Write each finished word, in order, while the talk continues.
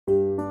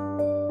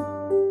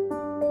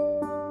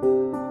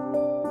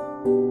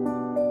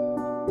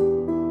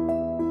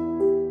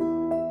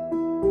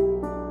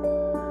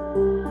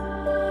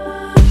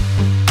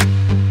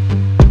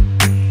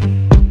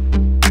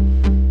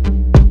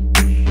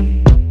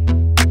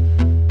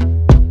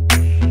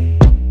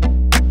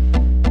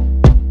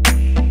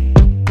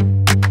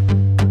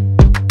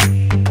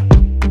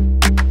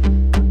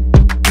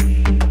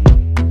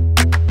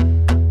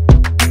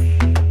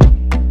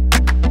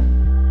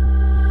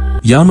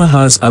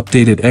Yamaha's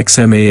updated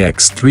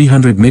XMAX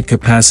 300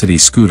 mid-capacity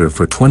scooter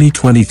for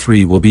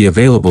 2023 will be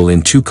available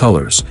in two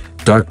colors,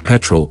 dark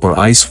petrol or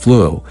ice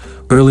fluo,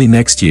 early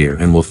next year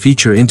and will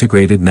feature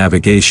integrated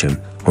navigation,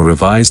 a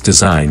revised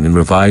design and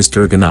revised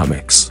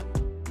ergonomics.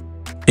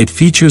 It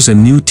features a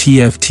new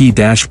TFT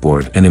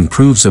dashboard and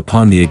improves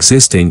upon the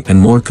existing and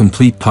more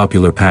complete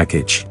popular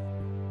package.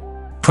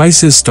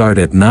 Prices start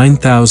at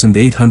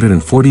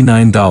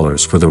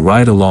 $9,849 for the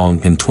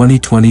ride-along and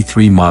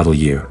 2023 model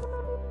year.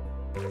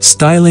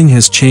 Styling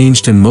has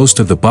changed and most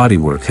of the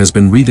bodywork has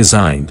been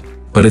redesigned,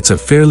 but it's a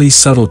fairly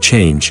subtle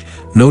change,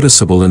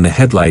 noticeable in the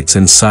headlights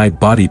and side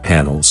body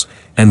panels,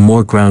 and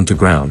more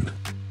ground-to-ground.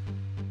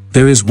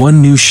 There is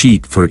one new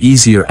sheet for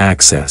easier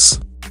access.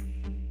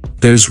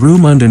 There's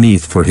room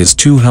underneath for his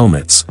two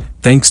helmets,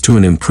 thanks to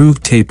an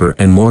improved taper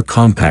and more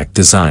compact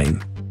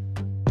design.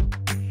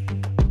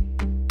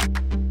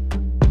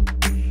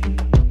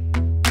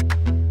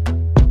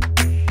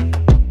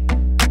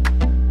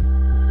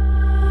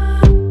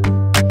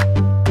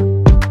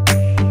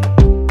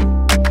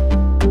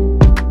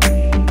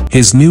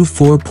 His new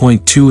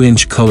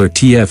 4.2-inch color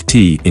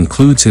TFT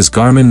includes his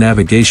Garmin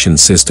navigation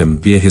system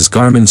via his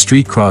Garmin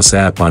StreetCross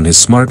app on his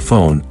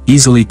smartphone,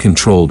 easily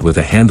controlled with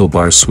a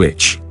handlebar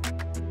switch.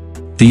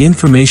 The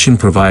information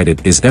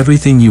provided is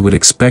everything you would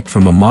expect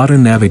from a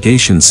modern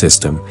navigation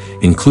system,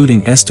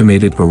 including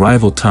estimated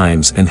arrival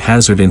times and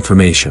hazard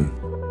information.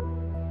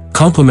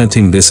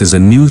 Complementing this is a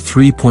new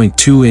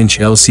 3.2-inch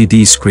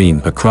LCD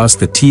screen across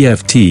the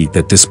TFT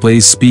that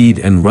displays speed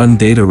and run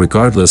data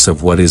regardless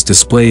of what is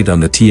displayed on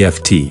the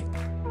TFT.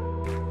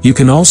 You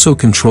can also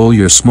control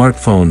your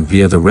smartphone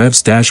via the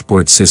Rev's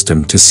dashboard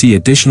system to see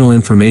additional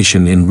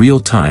information in real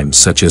time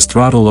such as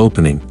throttle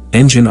opening,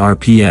 engine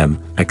RPM,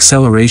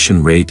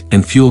 acceleration rate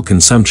and fuel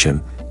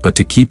consumption, but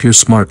to keep your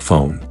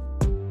smartphone.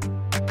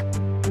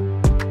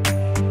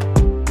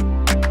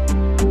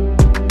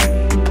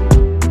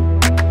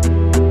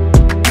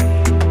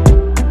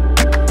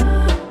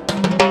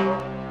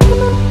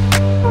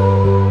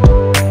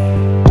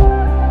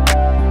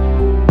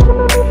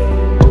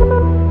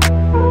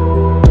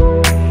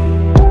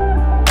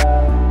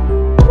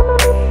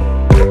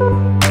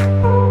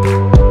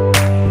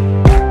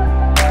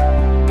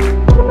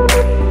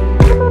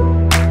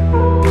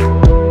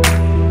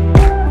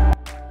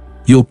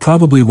 You'll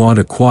probably want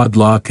a quad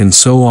lock and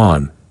so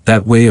on,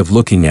 that way of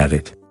looking at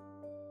it.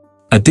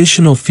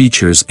 Additional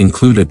features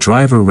include a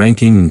driver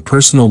ranking and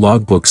personal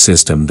logbook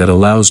system that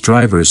allows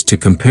drivers to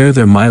compare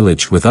their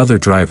mileage with other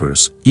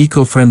drivers,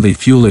 eco-friendly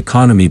fuel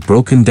economy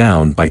broken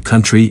down by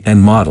country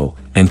and model,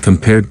 and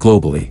compared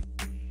globally.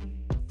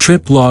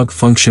 Trip log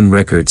function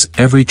records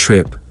every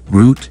trip,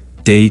 route,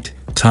 date,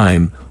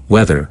 time,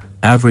 weather,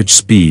 average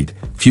speed,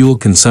 fuel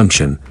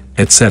consumption,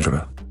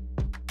 etc.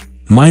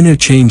 Minor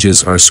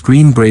changes are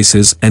screen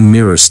braces and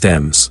mirror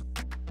stems.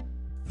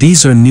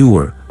 These are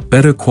newer,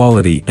 better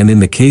quality and in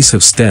the case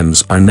of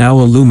stems are now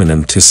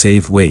aluminum to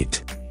save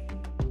weight.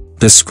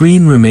 The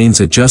screen remains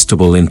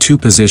adjustable in two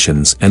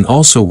positions and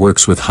also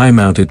works with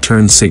high-mounted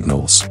turn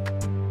signals.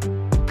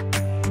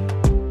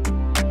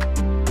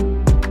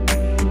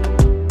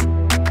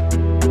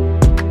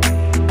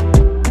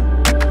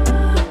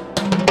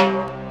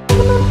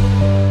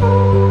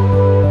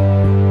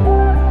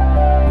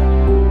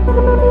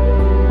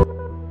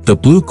 The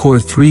Blue-Core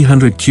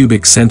 300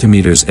 cubic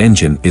centimeters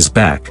engine is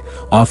back,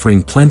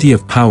 offering plenty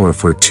of power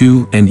for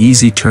 2 and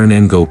easy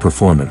turn-and-go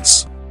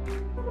performance.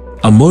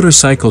 A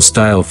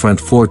motorcycle-style front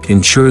fork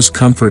ensures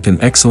comfort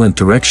and excellent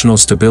directional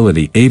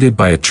stability aided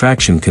by a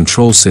traction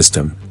control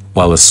system,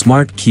 while a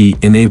smart key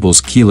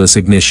enables keyless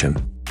ignition.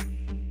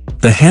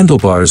 The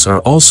handlebars are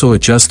also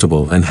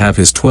adjustable and have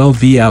his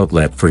 12V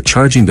outlet for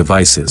charging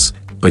devices,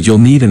 but you'll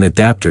need an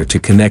adapter to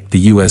connect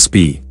the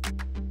USB.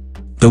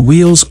 The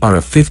wheels are a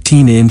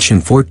 15-inch and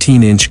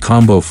 14-inch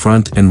combo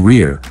front and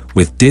rear,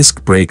 with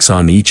disc brakes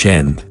on each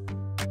end.